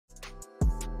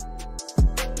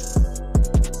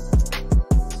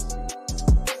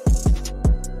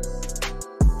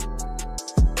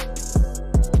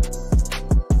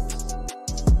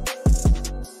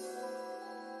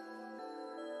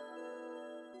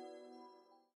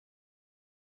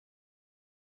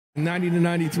90 to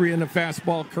 93 in the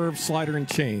fastball, curve, slider, and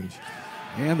change.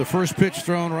 And the first pitch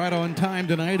thrown right on time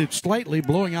tonight. It's slightly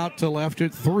blowing out to left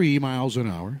at 3 miles an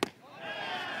hour.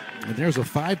 And there's a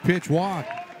 5-pitch walk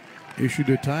issued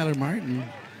to Tyler Martin.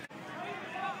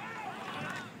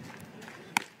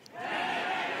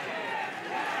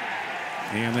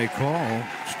 And they call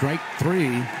strike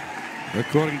 3,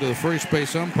 according to the first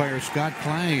base umpire, Scott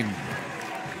Klein.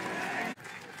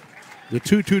 The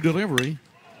 2-2 delivery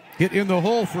hit in the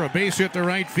hole for a base hit to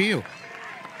right field.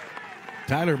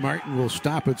 Tyler Martin will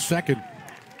stop at second.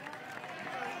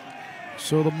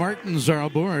 So the Martins are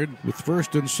aboard with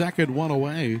first and second, one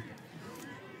away.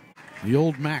 The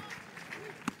old Mac.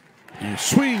 A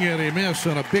swing and a miss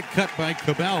on a big cut by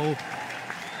Cabell,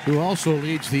 who also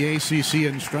leads the ACC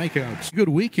in strikeouts. Good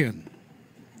weekend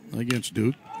against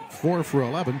Duke. 4 for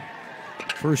 11.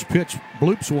 First pitch,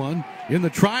 bloops one in the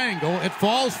triangle. It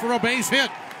falls for a base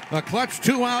hit. A clutch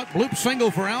 2-out bloop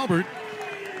single for Albert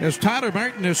as Tyler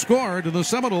Martin has scored, and the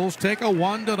Seminoles take a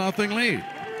 1-0 lead.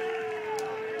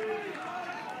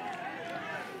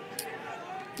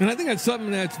 And I think that's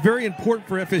something that's very important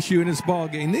for FSU in this ball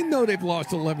game. They know they've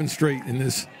lost 11 straight in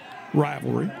this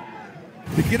rivalry.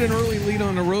 To get an early lead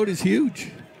on the road is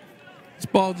huge. This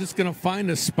ball just going to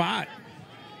find a spot.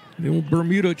 The old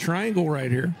Bermuda Triangle right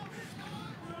here.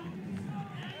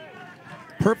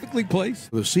 Perfectly placed.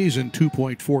 The season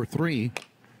 2.43,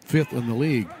 5th in the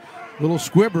league. Little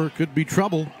squibber could be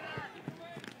trouble.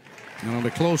 And on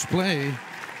a close play,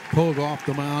 Pogue off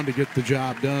the mound to get the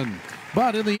job done.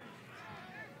 But in the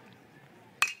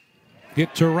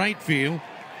hit to right field,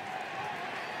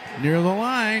 near the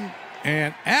line,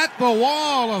 and at the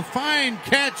wall, a fine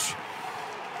catch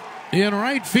in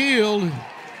right field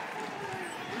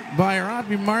by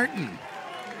Robbie Martin.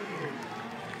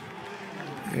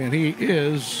 And he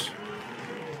is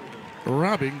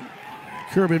robbing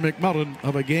Kirby McMullen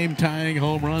of a game-tying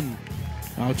home run.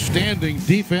 Outstanding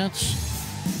defense.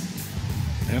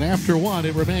 And after one,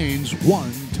 it remains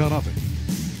 1-0.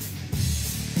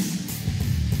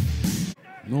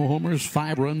 No homers,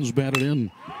 5 runs batted in.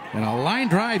 And a line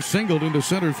drive singled into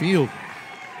center field.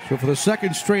 So for the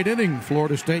second straight inning,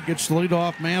 Florida State gets the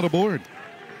leadoff man aboard.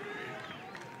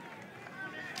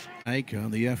 Ike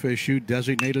on the FSU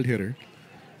designated hitter.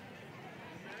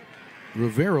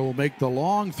 Rivera will make the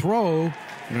long throw,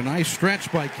 and a nice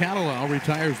stretch by Catalao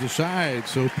retires the side.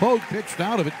 So Pogue pitched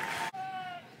out of it.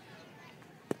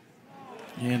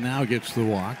 And now gets the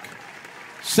walk.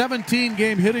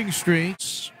 17-game hitting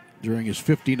streaks during his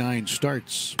 59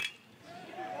 starts.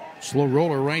 Slow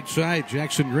roller right side.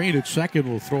 Jackson Green at second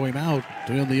will throw him out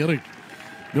to end the inning.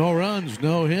 No runs,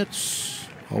 no hits,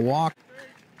 a walk.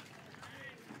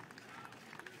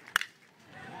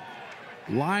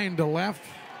 Line to left.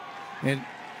 And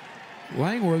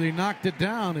Langworthy knocked it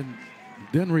down and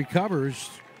then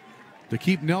recovers to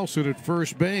keep Nelson at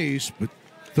first base. But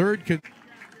third can.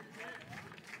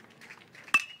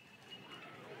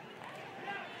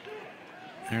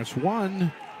 That's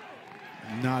one.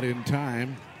 Not in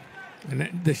time.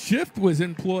 And the shift was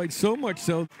employed so much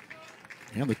so.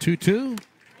 And the 2-2.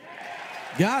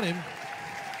 Got him.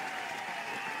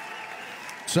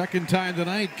 Second time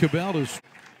tonight, Cabell is.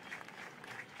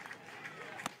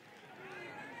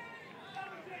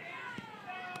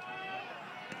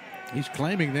 He's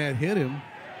claiming that hit him.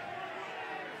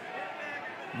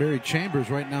 Barry Chambers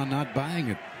right now not buying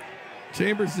it.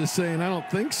 Chambers is saying, I don't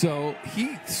think so.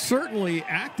 He certainly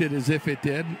acted as if it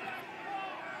did.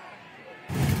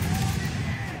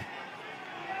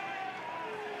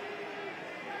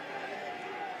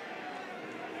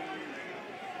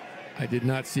 I did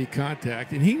not see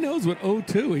contact, and he knows what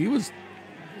 0-2. He was,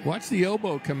 watch the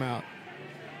elbow come out.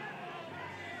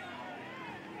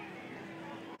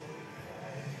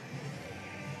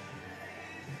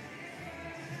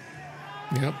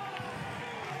 Yep.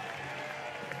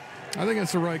 I think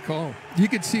that's the right call. You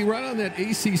could see right on that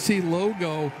ACC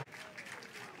logo.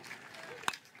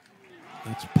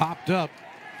 That's popped up.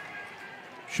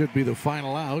 Should be the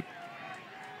final out.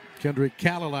 Kendrick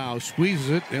Catalao squeezes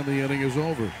it, and the inning is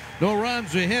over. No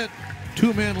runs, a hit.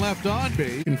 2 men left on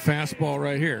base. And fastball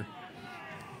right here.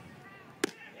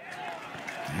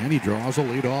 And he draws a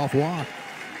leadoff walk.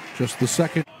 Just the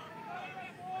second.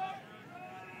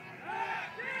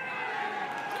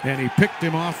 And he picked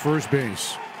him off first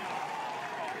base.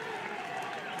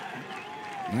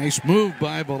 Nice move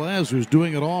by Velez, who's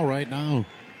doing it all right now.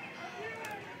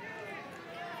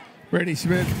 Brady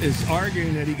Smith is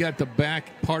arguing that he got the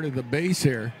back part of the base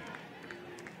here.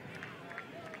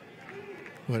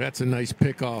 Well, that's a nice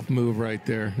pickoff move right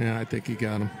there. Yeah, I think he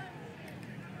got him.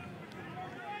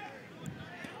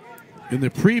 In the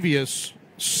previous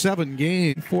 7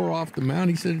 games. 4 off the mound.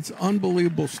 He said it's an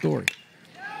unbelievable story.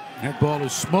 That ball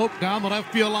is smoked down the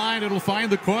left field line. It'll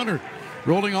find the corner.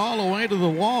 Rolling all the way to the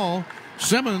wall.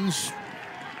 Simmons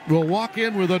will walk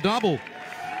in with a double.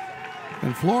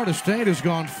 And Florida State has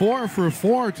gone 4 for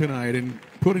 4 tonight in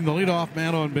putting the leadoff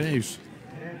man on base.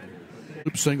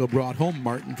 Loop single brought home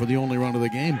Martin for the only run of the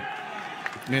game.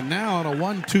 And now on a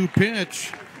 1-2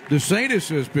 pitch, DeSantis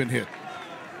has been hit.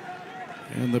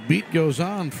 And the beat goes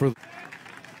on for.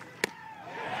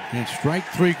 And strike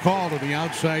 3 call to the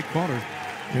outside corner.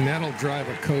 And that'll drive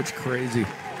a coach crazy.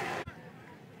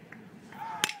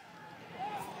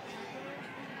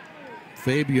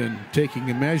 Fabian taking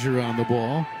a measure on the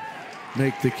ball.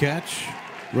 Make the catch.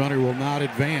 Runner will not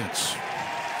advance.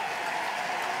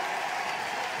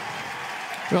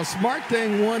 Well, smart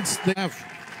thing once.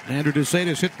 Andrew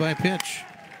DeSantis hit by pitch.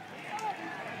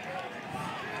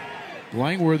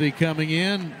 Langworthy coming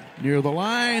in near the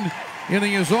line.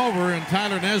 Inning is over, and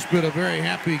Tyler Nesbitt, a very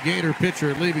happy Gator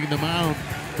pitcher, leaving the mound.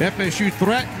 FSU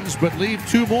threatens, but leave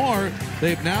 2 more.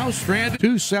 They've now stranded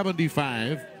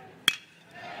 275.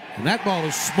 And that ball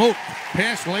is smoked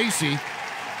past Lacey.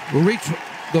 Will reach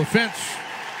the fence.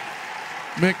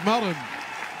 McMullen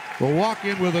will walk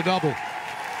in with a double.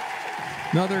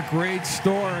 Another great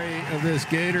story of this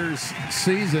Gators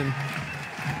season.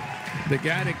 The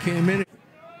guy that came in.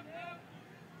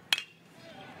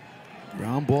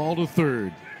 Ground ball to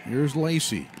third. Here's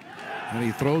Lacey. And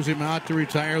he throws him out to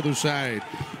retire the side.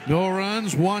 No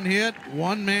runs, 1 hit,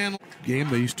 1 man. Game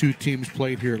these 2 teams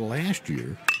played here last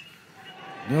year.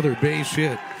 Another base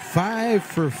hit. 5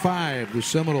 for 5, the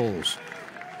Seminoles,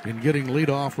 in getting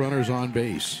leadoff runners on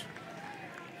base.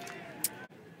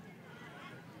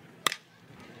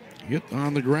 Hit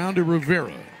on the ground to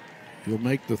Rivera. He'll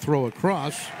make the throw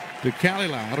across to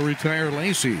Kalilau to retire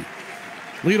Lacey.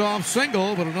 Leadoff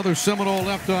single, but another Seminole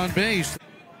left on base.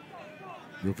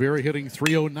 Rivera hitting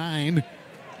 .309.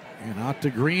 And out to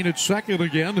Green at second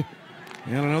again.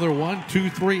 And another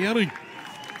 1-2-3 inning.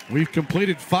 We've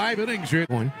completed 5 innings here.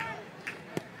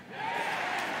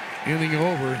 Inning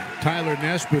over. Tyler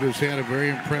Nesbitt has had a very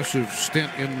impressive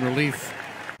stint in relief.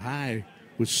 High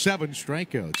with 7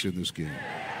 strikeouts in this game.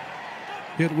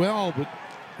 Hit well, but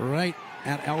right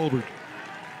at Albert.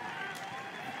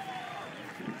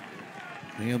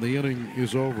 And the inning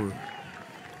is over.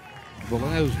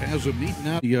 Velez has him eaten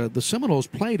out. The Seminoles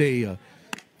played a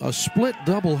split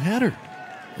doubleheader.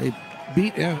 They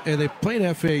beat they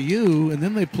played FAU, and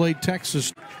then they played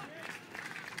Texas.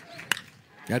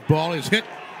 That ball is hit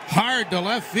hard to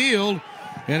left field,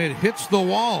 and it hits the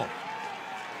wall.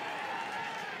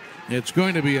 It's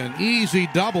going to be an easy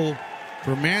double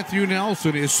for Matthew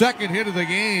Nelson, his 2nd hit of the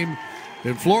game.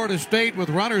 In Florida State with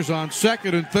runners on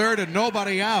 2nd and 3rd and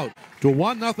nobody out, to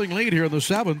 1-0 lead here in the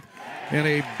 7th. And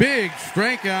a big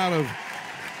strikeout of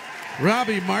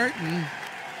Robbie Martin.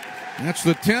 That's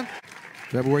the 10th,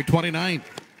 February 29th.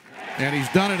 And he's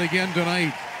done it again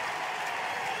tonight.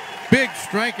 Big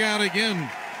strikeout again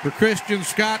for Christian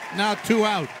Scott, now 2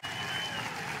 out.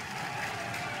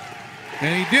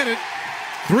 And he did it.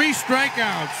 3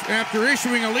 strikeouts after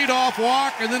issuing a leadoff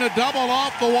walk and then a double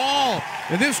off the wall.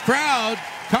 And this crowd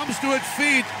comes to its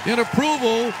feet in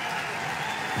approval,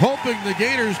 hoping the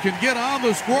Gators can get on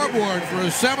the scoreboard for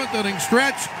a 7th inning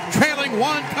stretch, trailing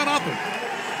 1-0.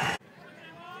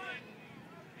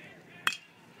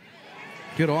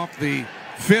 Get off the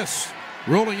fist,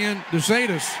 rolling in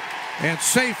DeSantis, and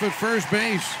safe at first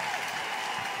base.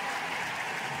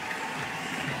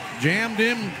 Jammed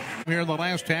him here in the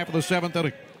last half of the 7th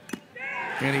inning.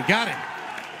 And he got him.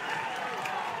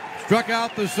 Struck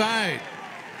out the side.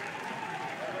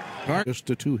 Just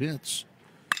to 2 hits.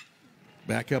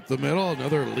 Back up the middle,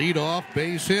 another leadoff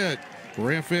base hit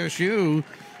for FSU.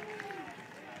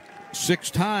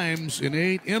 6 times in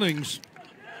 8 innings.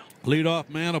 Leadoff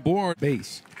man aboard.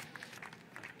 Base.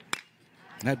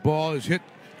 That ball is hit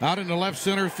out into left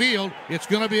center field. It's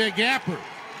going to be a gapper.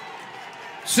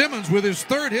 Simmons with his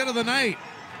 3rd hit of the night.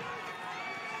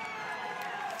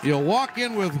 He'll walk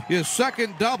in with his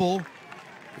 2nd double.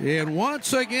 And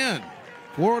once again,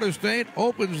 Florida State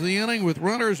opens the inning with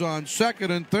runners on 2nd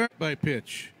and 3rd by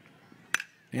pitch.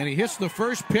 And he hits the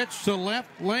first pitch to left.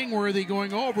 Langworthy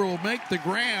going over will make the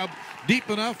grab deep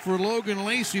enough for Logan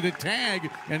Lacey to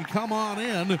tag and come on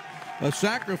in. A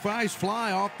sacrifice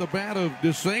fly off the bat of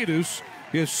DeSantis,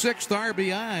 his 6th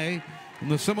RBI. And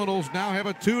the Seminoles now have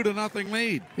a 2-0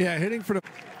 lead. Yeah, hitting for the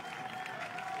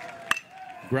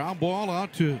ground ball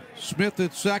out to Smith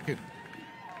at 2nd.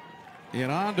 And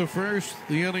on to first,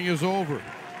 the inning is over.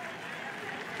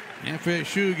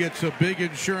 FSU gets a big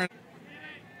insurance.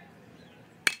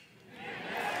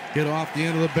 Hit off the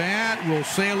end of the bat. Will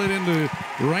sail it into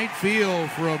right field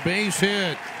for a base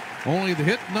hit. Only the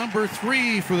hit number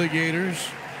 3 for the Gators,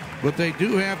 but they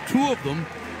do have 2 of them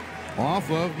off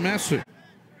of Messick.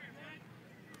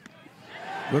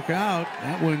 Look out.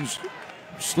 That one's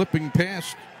slipping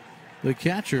past the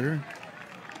catcher.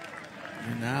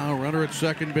 And now runner at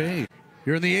second base.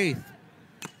 Here in the 8th.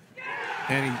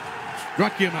 And he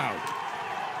struck him out.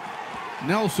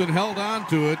 Nelson held on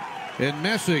to it. And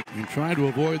Messick tried to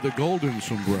avoid the golden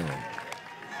sombrero.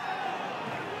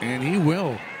 And he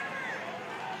will.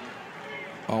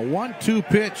 A 1-2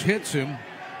 pitch hits him.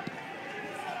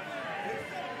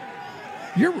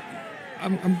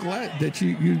 I'm glad that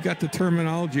you got the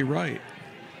terminology right.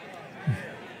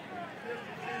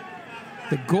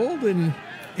 The golden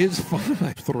is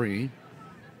fine. 3.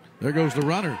 There goes the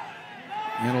runner.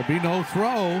 And it'll be no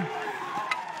throw.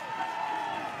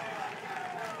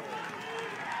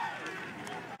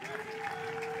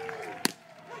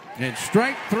 And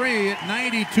strike 3 at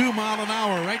 92 mile an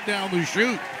hour right down the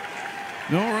chute.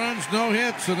 No runs, no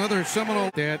hits. Another Seminole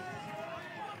that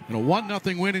and a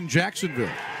 1-0 win in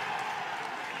Jacksonville.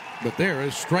 But there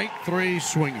is strike 3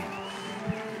 swinging.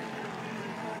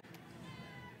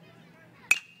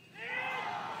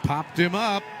 Popped him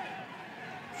up.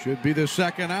 Should be the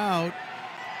second out.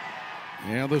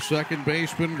 And the second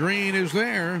baseman, Green, is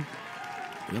there.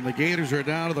 And the Gators are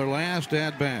down to their last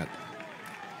at-bat.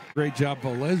 Great job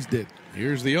Velez did.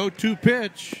 Here's the 0-2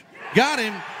 pitch. Got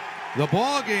him. The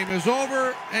ball game is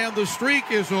over and the streak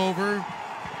is over.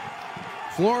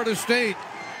 Florida State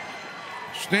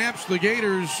snaps the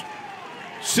Gators'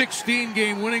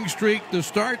 16-game winning streak to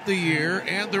start the year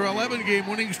and their 11-game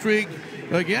winning streak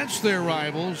against their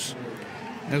rivals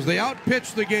as they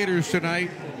outpitch the Gators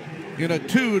tonight in a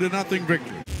 2-0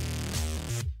 victory.